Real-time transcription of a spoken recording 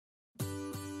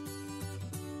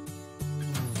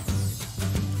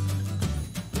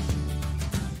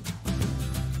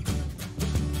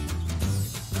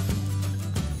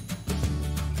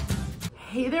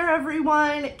Hey there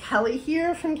everyone, Kelly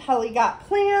here from Kelly Got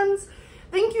Plans.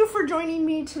 Thank you for joining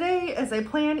me today as I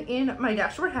plan in my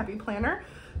Dashboard Happy Planner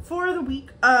for the week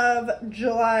of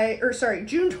June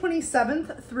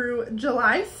 27th through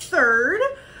July 3rd.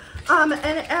 And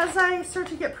as I start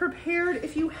to get prepared,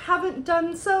 if you haven't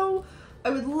done so,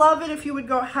 I would love it if you would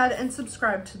go ahead and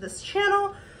subscribe to this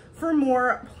channel for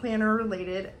more planner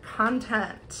related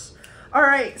content. All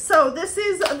right, so this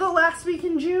is the last week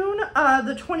in June.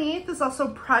 The 28th is also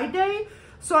Pride Day.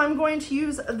 So I'm going to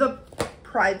use the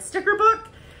Pride sticker book.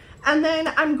 And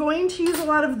then I'm going to use a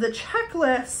lot of the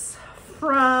checklists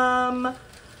from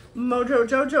Mojo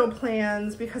Jojo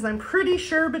Plans because I'm pretty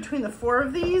sure between the 4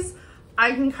 of these,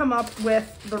 I can come up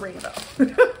with the rainbow.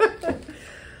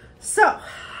 So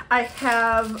I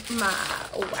have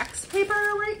my wax paper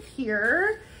right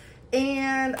here.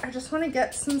 And I just want to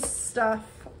get some stuff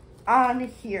on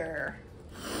here.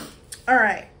 All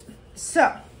right,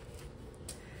 so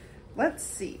let's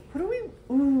see. What do we,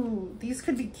 ooh, these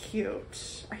could be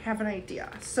cute. I have an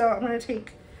idea. So I'm going to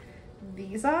take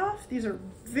these off. These are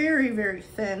very, very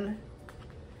thin.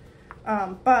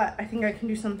 But I think I can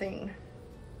do something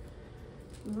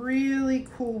really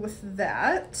cool with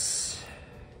that.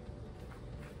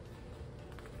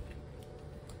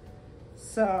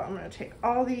 So I'm going to take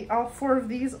all 4 of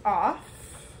these off.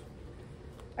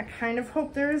 I kind of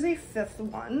hope there is a 5th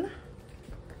one.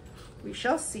 We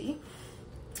shall see.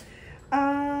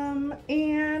 And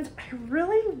I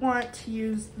really want to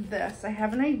use this. I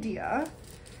have an idea.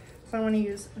 So I want to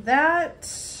use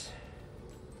that.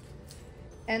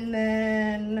 And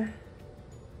then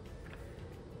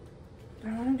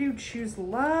I want to do Choose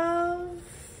Love.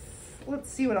 Let's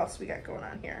see what else we got going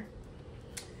on here.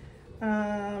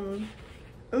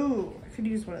 Ooh, I could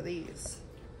use one of these.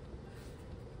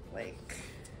 Like,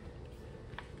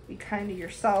 be kind to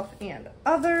yourself and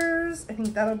others. I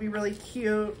think that'll be really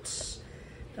cute.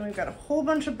 Then we've got a whole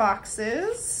bunch of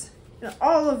boxes in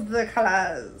all of the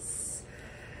colors.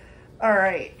 All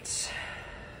right,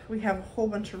 we have a whole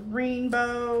bunch of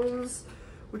rainbows,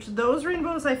 which those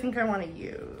rainbows I think I want to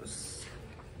use.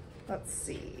 Let's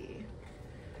see.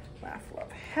 Laugh,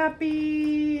 Love,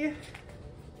 Happy.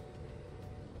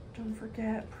 Don't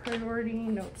forget Priority,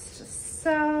 Notes to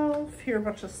Self. Here are a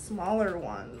bunch of smaller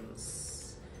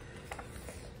ones.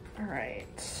 All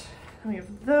right, we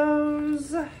have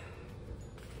those.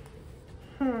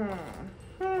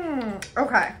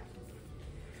 Okay. I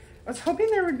was hoping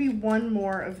there would be one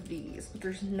more of these, but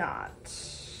there's not.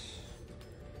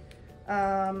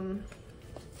 I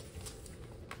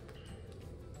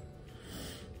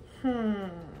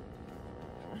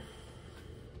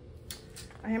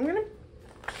am gonna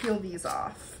peel these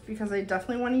off because I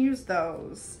definitely want to use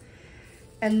those.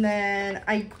 And then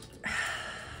I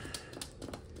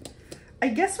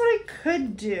guess what I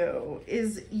could do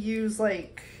is use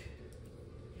like,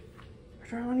 or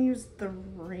do I want to use the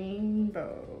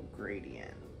rainbow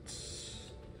gradient?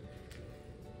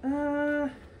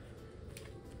 I'm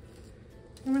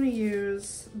going to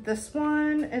use this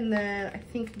one, and then I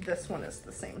think this one is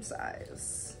the same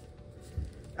size.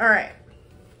 All right.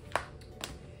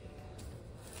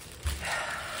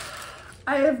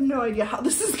 I have no idea how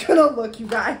this is going to look, you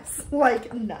guys.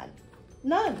 Like, none.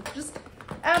 Just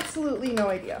absolutely no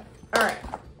idea. All right.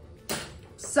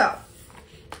 So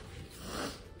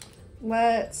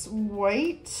let's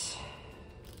white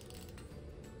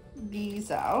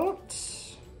these out.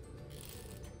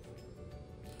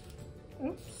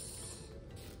 Oops.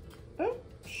 Oh,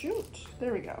 shoot.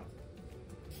 There we go.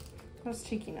 That was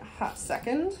taking a hot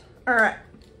second. All right.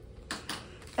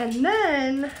 And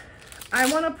then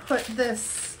I want to put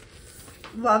this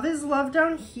Love is Love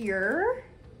down here.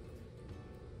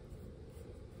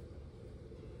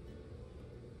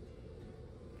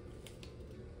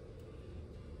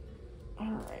 All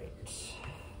right.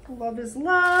 Love is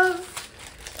Love.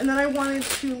 And then I wanted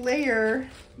to layer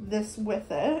this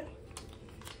with it.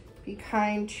 Be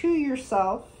kind to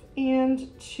yourself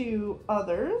and to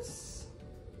others.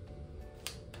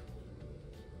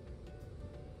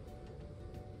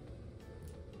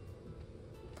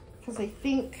 Because I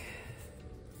think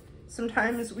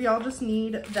sometimes we all just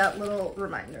need that little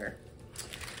reminder.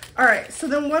 All right, so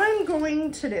then what I'm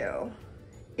going to do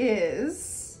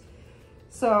is,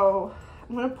 so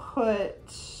I'm gonna put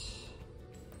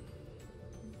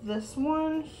this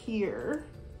one here.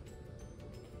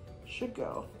 Should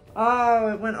go.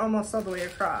 Oh, it went almost all the way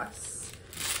across.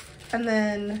 And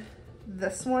then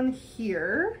this one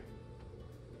here.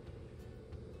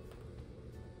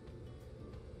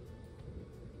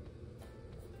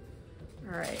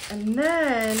 All right, and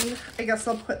then I guess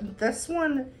I'll put this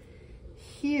one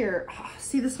here. Oh,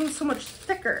 see, this one's so much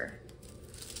thicker.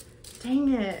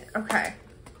 Dang it. Okay.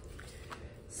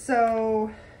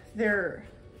 So are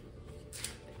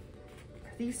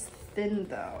these thin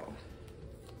though?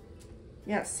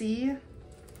 Yeah, see?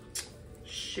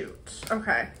 Shoot.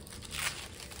 Okay.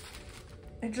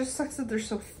 It just sucks that they're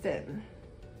so thin.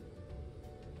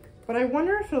 But I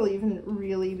wonder if it'll even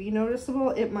really be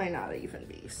noticeable. It might not even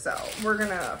be. So we're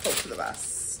gonna hope for the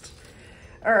best.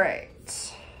 All right.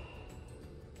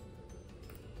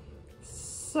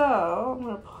 So I'm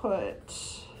gonna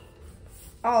put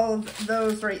all of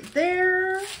those right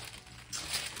there.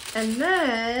 And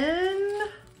then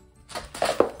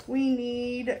we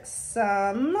need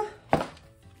some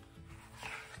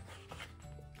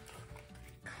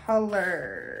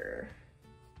color.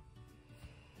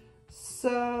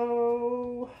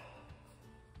 So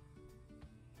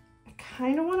I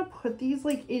kind of want to put these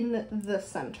like in the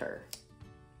center.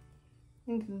 I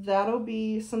think that'll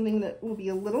be something that will be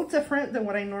a little different than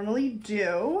what I normally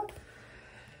do.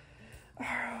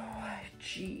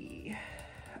 ROIG.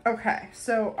 Okay,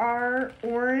 so our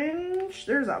orange,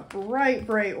 there's a bright,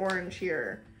 bright orange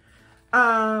here.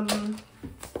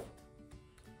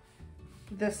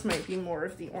 This might be more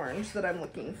of the orange that I'm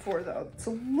looking for though. It's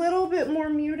a little bit more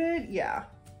muted, yeah.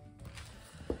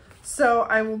 So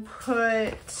I will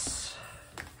put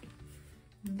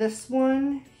this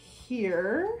one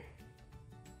here.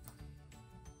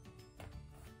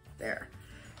 There.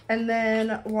 And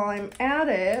then while I'm at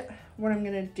it, what I'm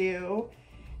gonna do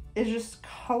is just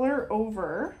color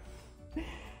over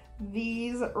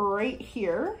these right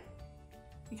here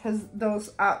because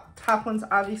those top ones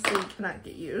obviously cannot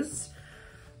get used.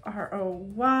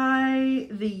 ROY,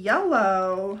 the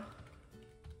yellow,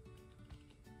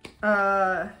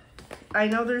 I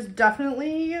know there's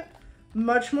definitely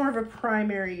much more of a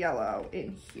primary yellow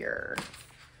in here.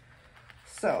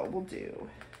 So we'll do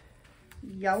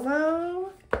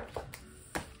yellow,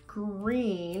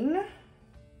 green,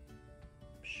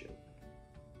 shoot.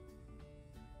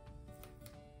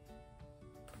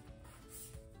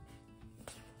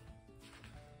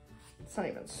 It's not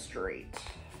even straight.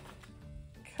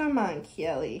 Come on,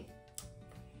 Kelly.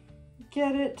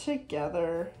 Get it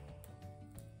together.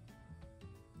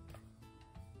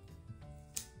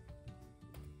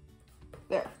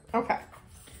 There, okay.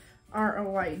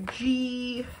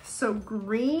 ROIG. So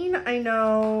green, I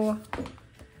know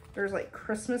there's like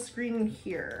Christmas green in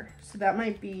here. So that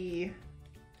might be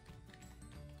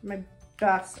my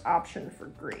best option for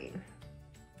green.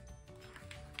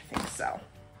 I think so.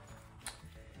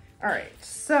 All right,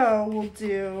 so we'll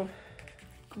do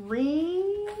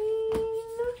green.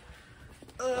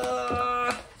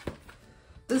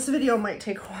 This video might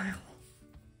take a while.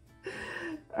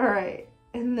 All right,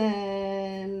 and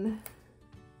then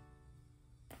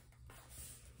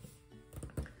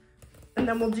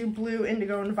we'll do blue,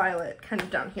 indigo, and violet kind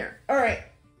of down here. All right.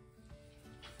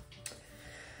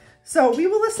 So we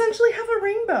will essentially have a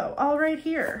rainbow all right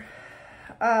here.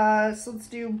 So let's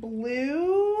do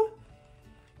blue.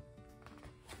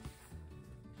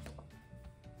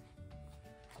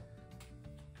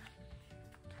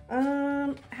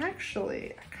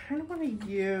 Actually, I kind of want to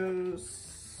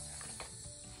use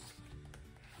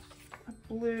a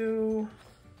blue.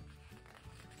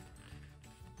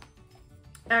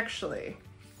 Actually,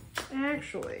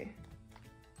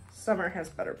 Summer has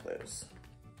better blues.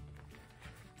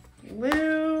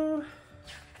 Blue.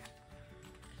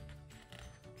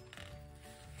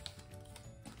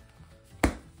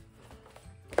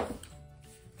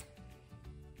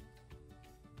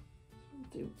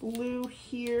 Do blue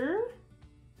here.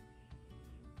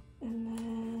 And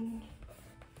then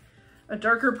a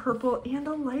darker purple and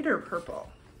a lighter purple.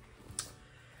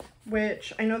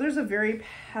 Which I know there's a very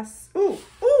ooh,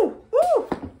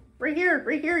 right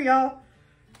here, y'all.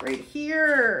 Right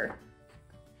here.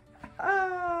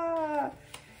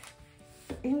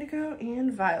 Indigo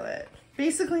and violet.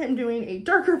 Basically, I'm doing a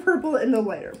darker purple and a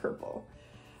lighter purple.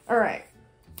 All right.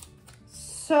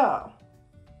 So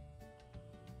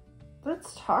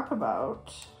let's talk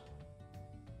about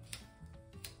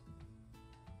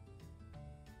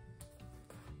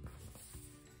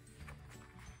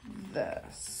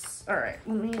this. All right,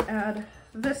 let me add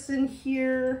this in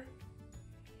here.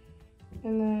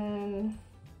 And then,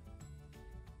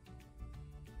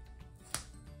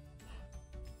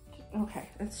 okay,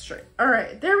 it's straight. All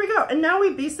right, there we go. And now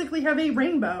we basically have a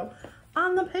rainbow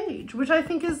on the page, which I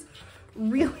think is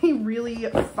really, really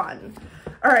fun.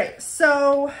 All right,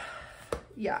 so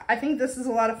yeah, I think this is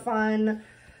a lot of fun.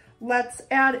 Let's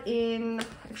add in,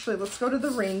 actually, let's go to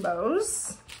the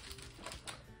rainbows.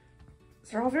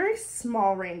 They're all very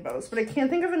small rainbows, but I can't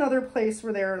think of another place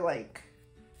where they're like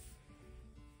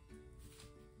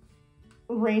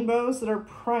rainbows that are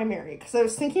primary, because I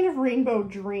was thinking of Rainbow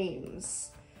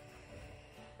Dreams.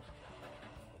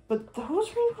 But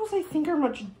those rainbows I think are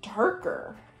much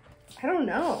darker. I don't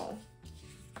know.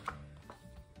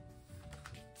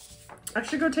 I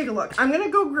should go take a look. I'm gonna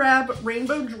go grab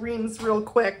Rainbow Dreams real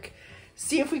quick,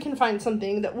 see if we can find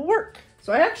something that will work.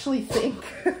 So I actually think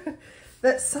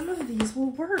that some of these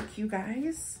will work, you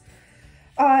guys.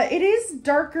 It is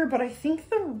darker, but I think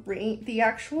the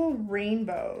actual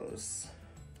rainbows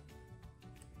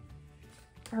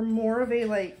are more of a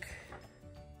like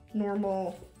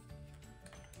normal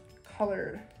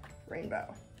colored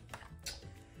rainbow.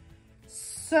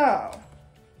 So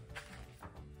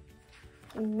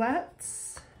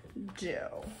let's do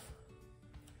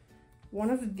one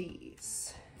of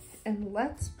these and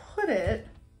let's put it,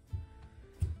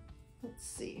 let's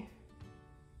see,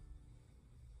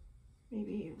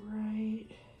 maybe right,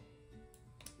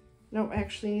 no, I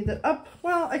actually need that up.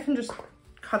 Well, I can just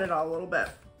cut it out a little bit.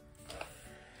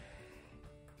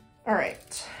 All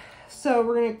right, so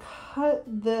we're gonna cut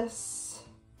this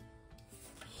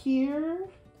here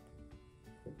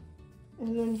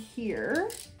and then here,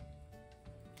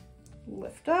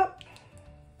 lift up,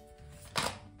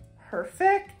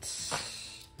 perfect,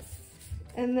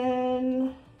 and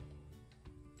then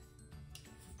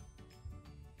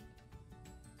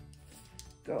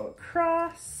go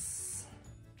across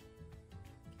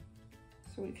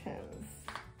so we can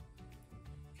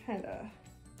kind of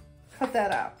cut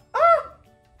that out. Ah!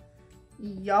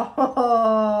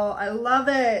 Y'all, I love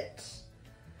it.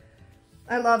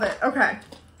 I love it. Okay,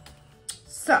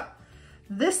 so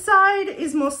this side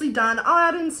is mostly done.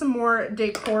 I'll add in some more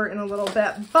decor in a little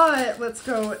bit, but let's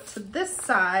go to this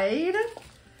side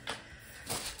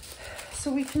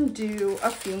so we can do a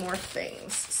few more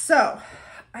things. So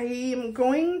I am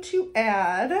going to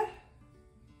add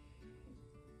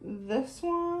this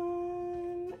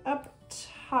one up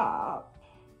top.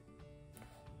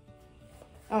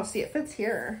 Oh, see, it fits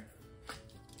here.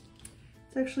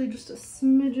 It's actually just a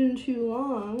smidgen too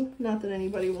long. Not that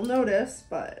anybody will notice,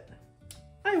 but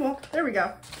I will. There we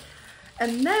go.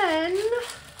 And then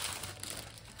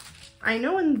I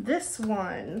know in this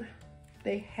one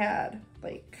they had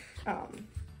like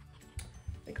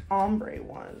ombre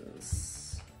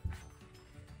ones.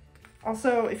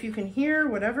 Also, if you can hear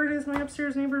whatever it is my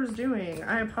upstairs neighbor is doing,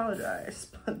 I apologize,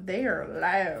 but they are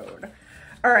loud.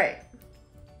 All right.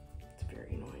 It's very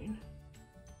annoying.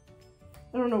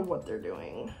 I don't know what they're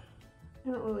doing.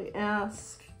 I don't really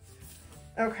ask.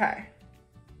 Okay.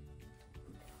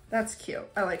 That's cute.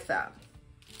 I like that.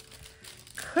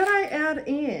 Could I add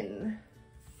in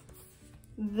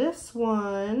this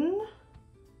one?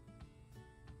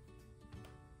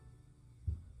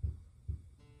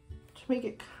 To make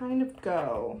it kind of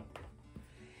go.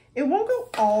 It won't go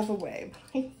all the way,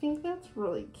 but I think that's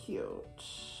really cute.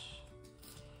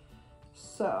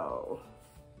 So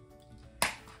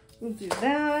we'll do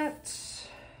that.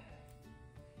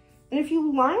 And if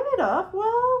you line it up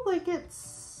well, like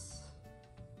it's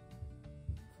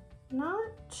not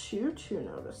too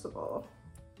noticeable.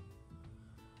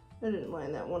 I didn't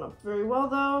line that one up very well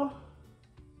though.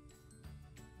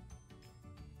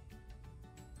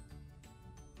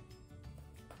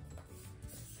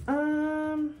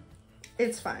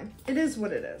 It's fine. It is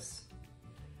what it is.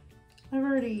 I've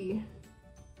already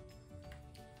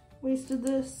wasted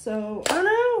this, so,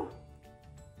 oh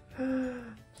no!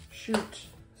 Shoot,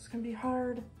 it's gonna be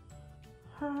hard.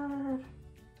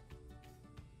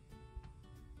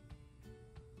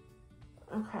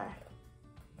 Okay,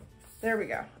 there we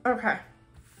go. Okay.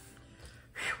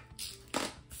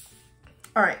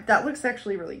 All right, that looks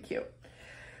actually really cute.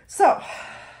 So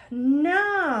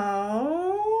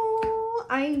now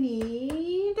I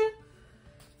need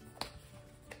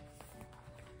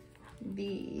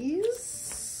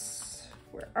these.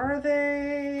 Where are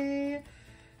they?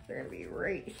 They're gonna be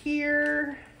right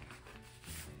here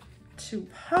to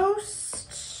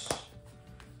post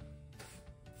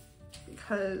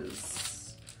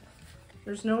because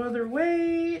there's no other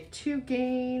way to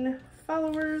gain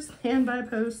followers than by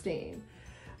posting.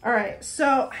 All right,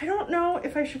 so I don't know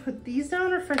if I should put these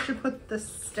down or if I should put the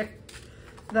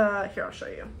here, I'll show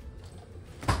you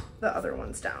the other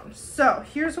ones down. So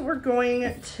here's what we're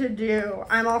going to do.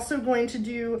 I'm also going to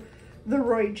do the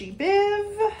Roy G.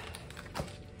 Biv,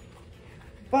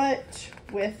 but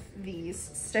with these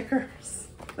stickers.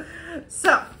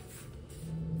 So,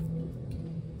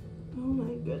 oh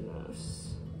my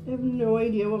goodness. I have no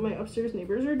idea what my upstairs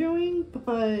neighbors are doing,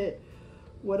 but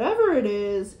whatever it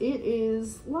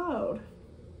is loud.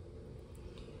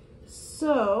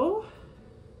 So,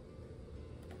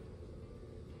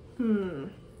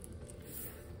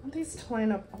 want these to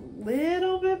line up a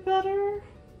little bit better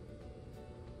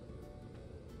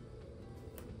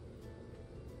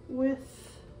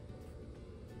with,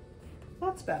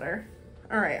 that's better.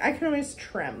 All right, I can always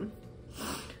trim.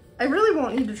 I really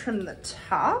won't need to trim the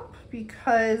top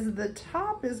because the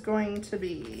top is going to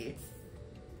be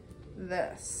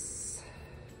this.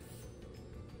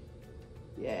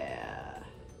 Yeah.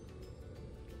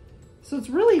 So it's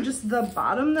really just the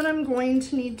bottom that I'm going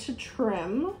to need to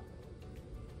trim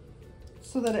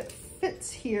so that it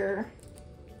fits here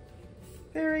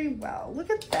very well. Look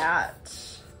at that.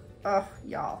 Oh,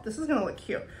 y'all, this is gonna look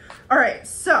cute. All right,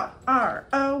 so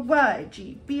R-O-Y-G-B-I-V.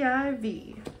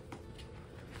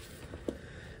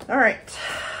 All right,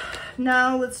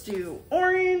 now let's do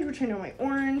orange, which I know my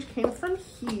orange came from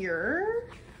here.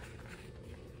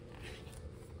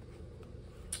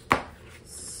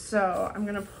 So I'm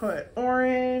gonna put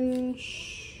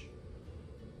orange.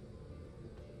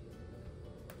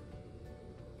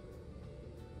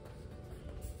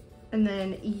 And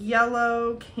then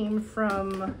yellow came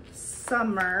from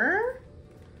summer.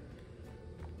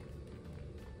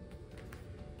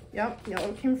 Yep,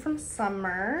 yellow came from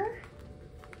summer.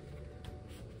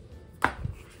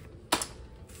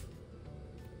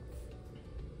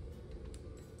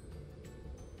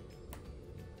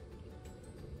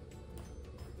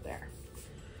 There.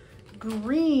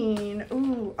 Green,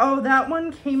 ooh, oh, that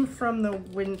one came from the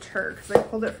winter because I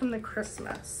pulled it from the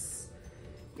Christmas.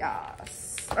 Yes.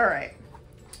 All right,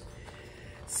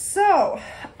 so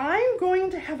I'm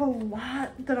going to have a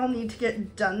lot that I'll need to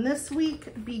get done this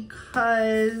week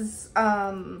because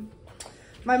my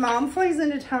mom flies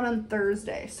into town on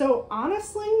Thursday. So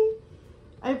honestly,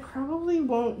 I probably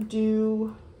won't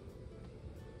do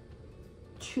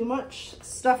too much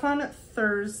stuff on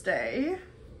Thursday.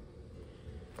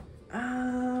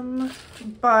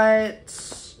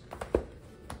 But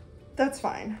that's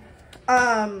fine.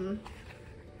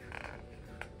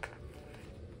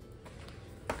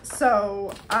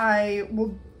 So I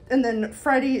will, and then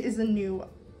Friday is a new,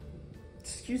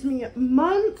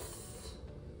 month,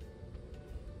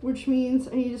 which means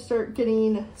I need to start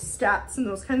getting stats and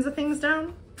those kinds of things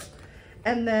down.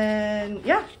 And then,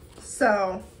 yeah,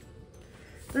 so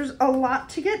there's a lot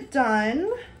to get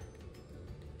done.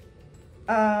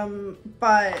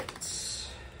 But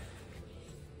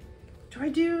do I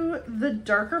do the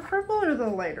darker purple or the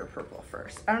lighter purple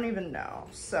first? I don't even know.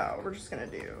 So we're just gonna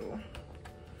do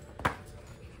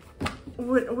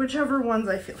whichever ones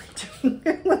I feel like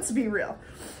doing. Let's be real.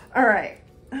 All right.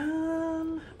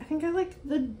 I think I like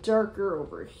the darker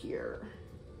over here.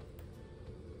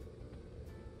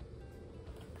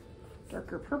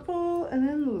 Darker purple and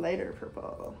then lighter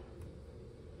purple.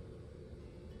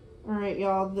 All right,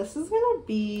 y'all, this is gonna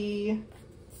be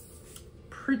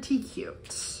pretty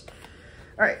cute.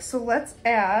 All right, so let's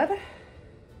add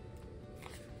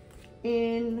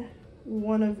in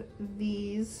one of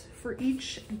these for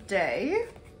each day.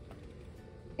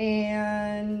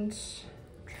 And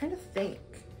I'm trying to think,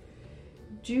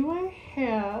 do I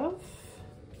have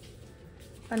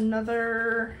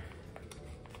another,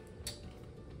 I'm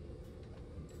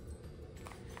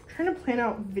trying to plan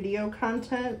out video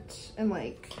content and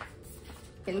like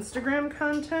Instagram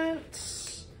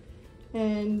content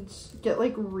and get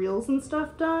like reels and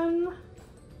stuff done.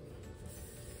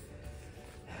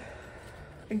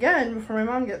 Again, before my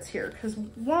mom gets here, because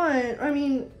one, I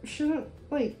mean, she doesn't,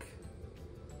 like,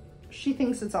 she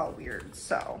thinks it's all weird,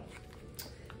 so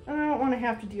I don't want to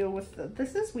have to deal with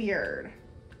this is weird.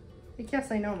 Like,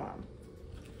 yes, I know, Mom.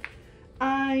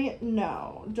 I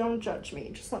know. Don't judge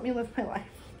me. Just let me live my life.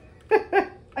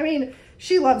 I mean,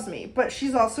 she loves me, but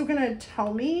she's also gonna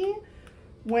tell me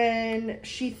when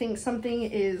she thinks something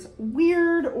is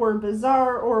weird or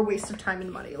bizarre or a waste of time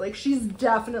and money. Like, she's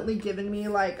definitely given me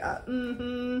like a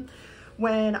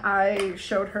when I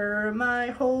showed her my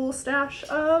whole stash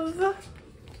of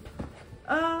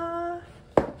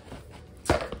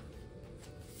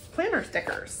planner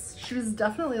stickers. She was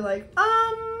definitely like,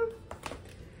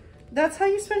 that's how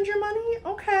you spend your money?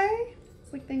 Okay.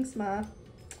 It's like, thanks, Ma.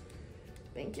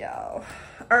 Thank you.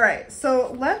 All right,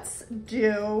 so let's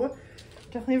do,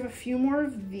 definitely have a few more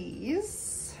of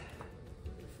these.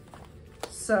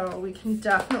 So we can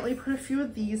definitely put a few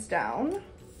of these down.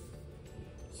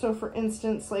 So for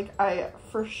instance, like I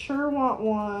for sure want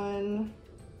one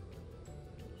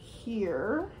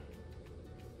here.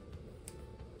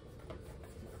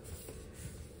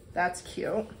 That's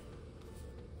cute.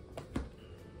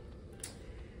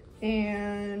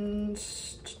 And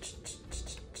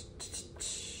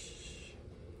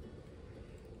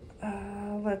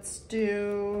let's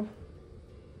do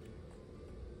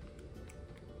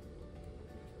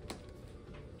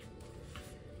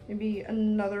Maybe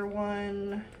another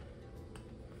one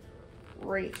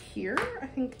right here. I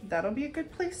think that'll be a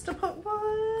good place to put one.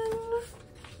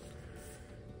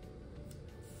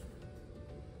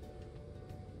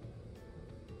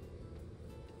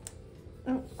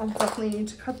 Oh, I'll definitely need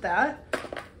to cut that.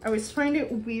 I always find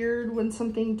it weird when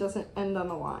something doesn't end on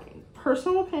a line.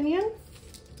 Personal opinion,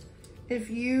 if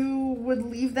you would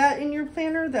leave that in your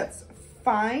planner, that's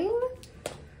fine.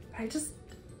 I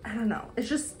don't know. It's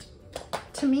just,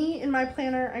 to me, in my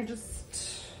planner, I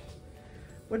just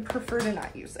would prefer to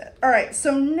not use it. All right,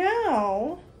 so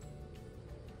now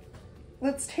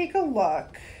let's take a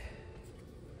look.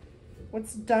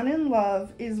 What's done in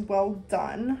love is well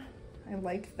done. I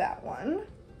like that one.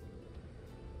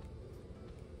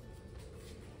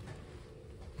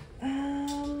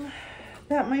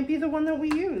 That might be the one that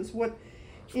we use. What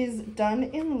is done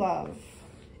in love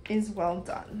is well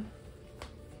done.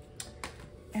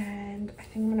 And I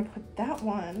think I'm gonna put that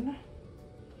one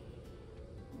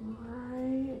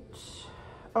right.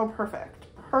 Oh, perfect.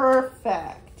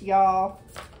 Perfect, y'all.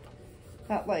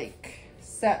 That like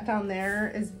sat down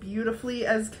there as beautifully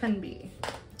as can be.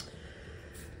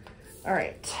 All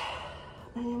right,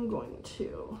 I am going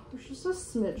to, there's just a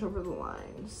smidge over the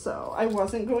line. So I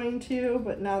wasn't going to,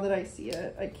 but now that I see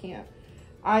it, I can't,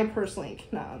 I personally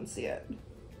cannot unsee it.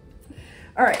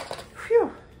 All right,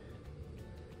 phew.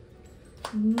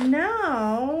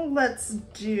 Now let's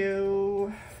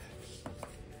do,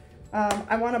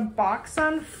 I want a box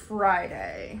on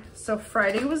Friday. So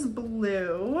Friday was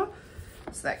blue,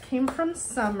 so that came from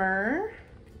Summer.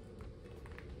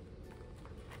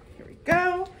 Here we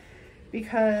go.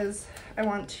 Because I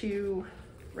want to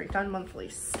write down monthly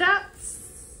stats.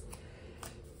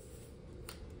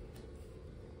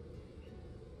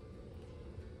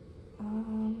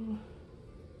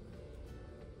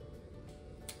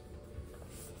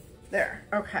 There,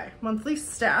 okay, monthly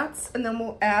stats, and then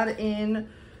we'll add in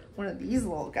one of these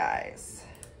little guys.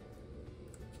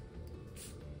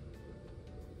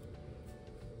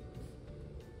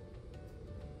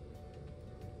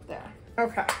 There,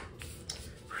 okay.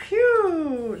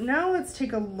 Phew, now let's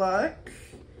take a look.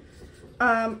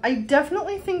 I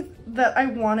definitely think that I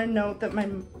want to note that my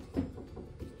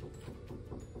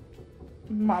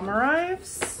mom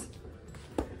arrives.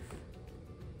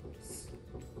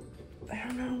 I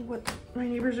don't know what my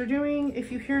neighbors are doing.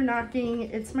 If you hear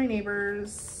knocking, it's my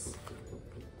neighbors.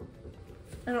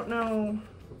 I don't know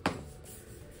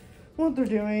what they're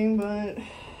doing, but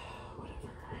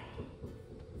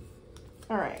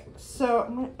all right, so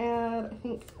I'm gonna add, I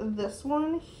think, this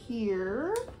one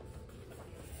here.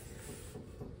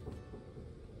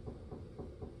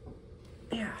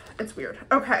 Yeah, it's weird.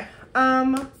 Okay,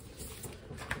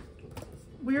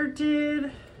 where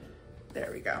did,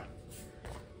 there we go.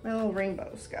 My little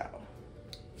rainbows go.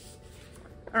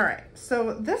 All right,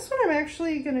 so this one I'm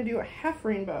actually gonna do a half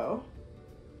rainbow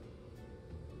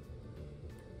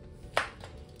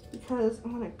because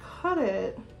I'm gonna cut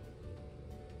it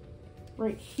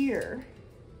right here.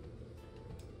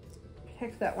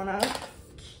 Pick that one up.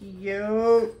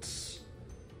 Cute.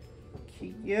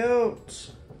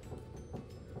 Cute.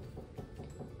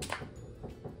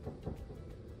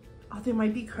 Oh, they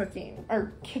might be cooking.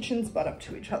 Our kitchens butt up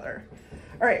to each other.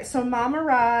 All right, so mom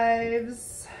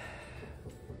arrives.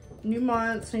 New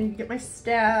month, so I need to get my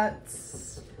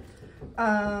stats.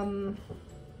 I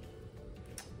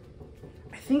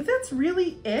think that's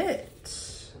really it.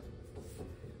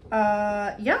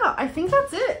 Yeah, I think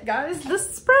that's it, guys.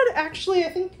 This spread actually, I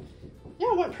think,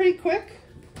 yeah, went pretty quick.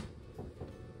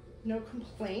 No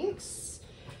complaints.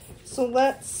 So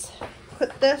let's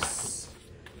put this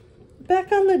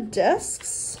back on the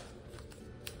desks.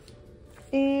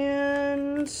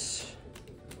 And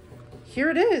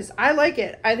here it is. I like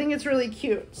it. I think it's really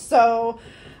cute. So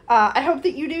I hope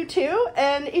that you do too.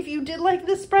 And if you did like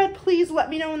this spread, please let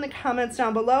me know in the comments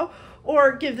down below,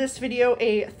 or give this video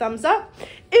a thumbs up.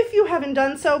 If you haven't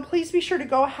done so, please be sure to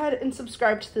go ahead and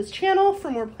subscribe to this channel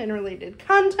for more planner related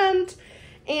content.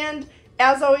 And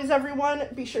as always, everyone,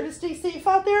 be sure to stay safe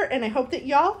out there, and I hope that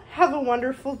y'all have a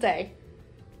wonderful day.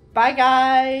 Bye,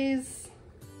 guys.